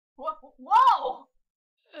Whoa!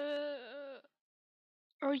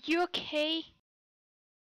 Are you okay?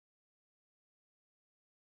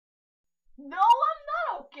 No, I'm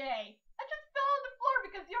not okay. I just fell on the floor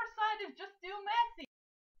because your side is just too messy.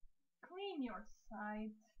 Clean your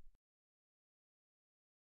side.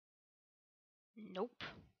 Nope.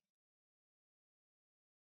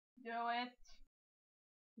 Do it.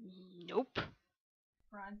 Nope.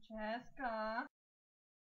 Francesca.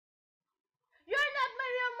 You're not my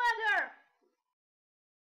real mother!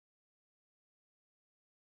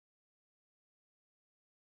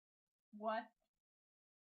 What?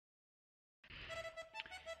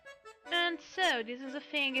 And so, this is a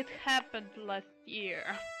thing it happened last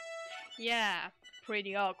year. Yeah,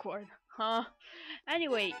 pretty awkward, huh?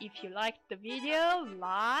 Anyway, if you liked the video,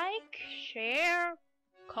 like, share,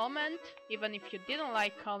 comment. Even if you didn't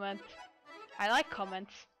like comment, I like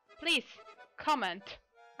comments. Please, comment.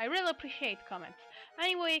 I really appreciate comments.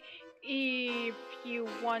 Anyway, if you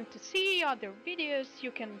want to see other videos, you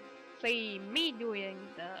can see me doing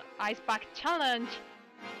the Ice Pack Challenge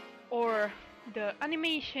or the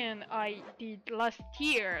animation I did last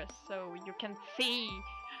year, so you can see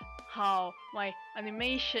how my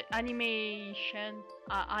animate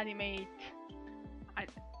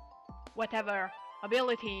whatever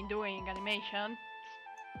ability in doing animations.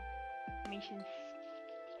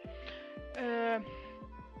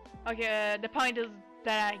 Okay, the point is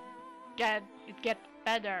that it gets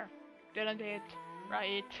better, didn't it?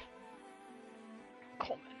 Right?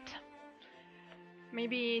 Comment.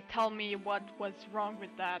 Maybe tell me what was wrong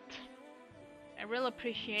with that. I really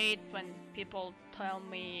appreciate when people tell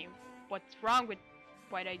me what's wrong with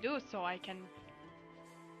what I do so I can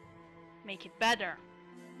make it better.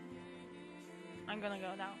 I'm gonna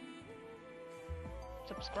go now.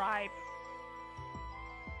 Subscribe.